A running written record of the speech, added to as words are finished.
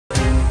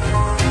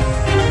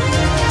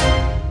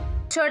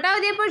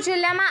છોટાઉદેપુર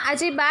જિલ્લામાં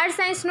આજે બાર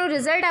સાયન્સનું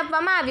રિઝલ્ટ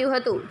આપવામાં આવ્યું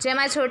હતું,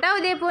 જેમાં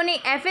છોટાઉદેપુરની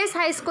એફ.એસ.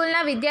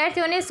 હાઈસ્કૂલના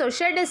વિદ્યાર્થીઓને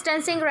સોશિયલ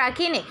ડિસ્ટન્સિંગ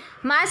રાખીને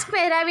માસ્ક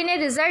પહેરાવીને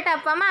રિઝલ્ટ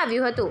આપવામાં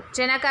આવ્યું હતું,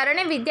 જેના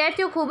કારણે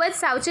વિદ્યાર્થીઓ ખૂબ જ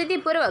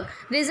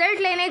સાવચેતીપૂર્વક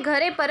રિઝલ્ટ લઈને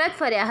ઘરે પરત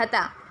ફર્યા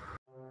હતા।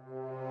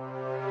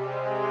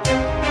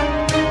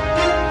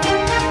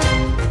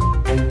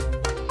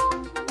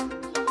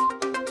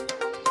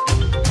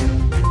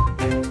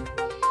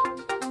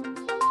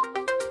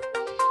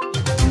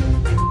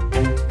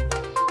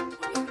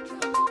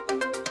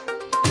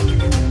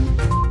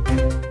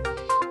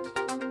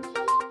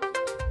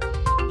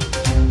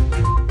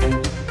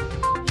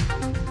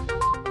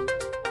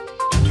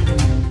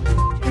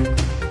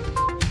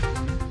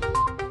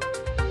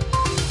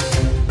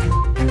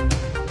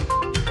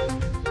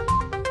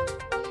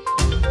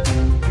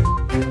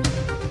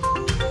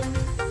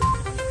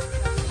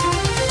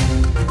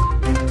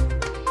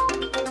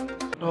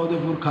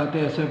 છોટાઉદેપુર ખાતે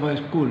એફ.એસ.હ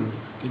સ્કૂલ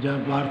કે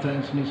જ્યાં બાર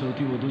સાયન્સની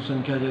સૌથી વધુ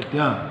સંખ્યા છે,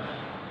 ત્યાં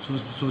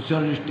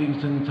સોશિયલ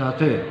ડિસ્ટન્સિંગ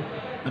સાથે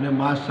અને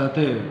માસ્ક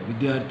સાથે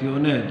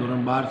વિદ્યાર્થીઓને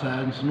ધોરણ 12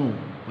 સાયન્સનું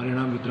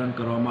પરિણામ વિતરણ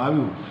કરવામાં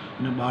આવ્યું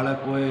અને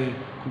બાળકોએ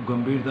ખૂબ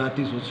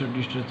ગંભીરતાથી સોશિયલ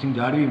ડિસ્ટન્સિંગ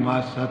જાળવી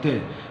માસ્ક સાથે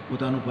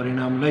પોતાનું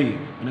પરિણામ લઈ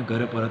અને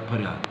ઘરે પરત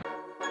ફર્યા।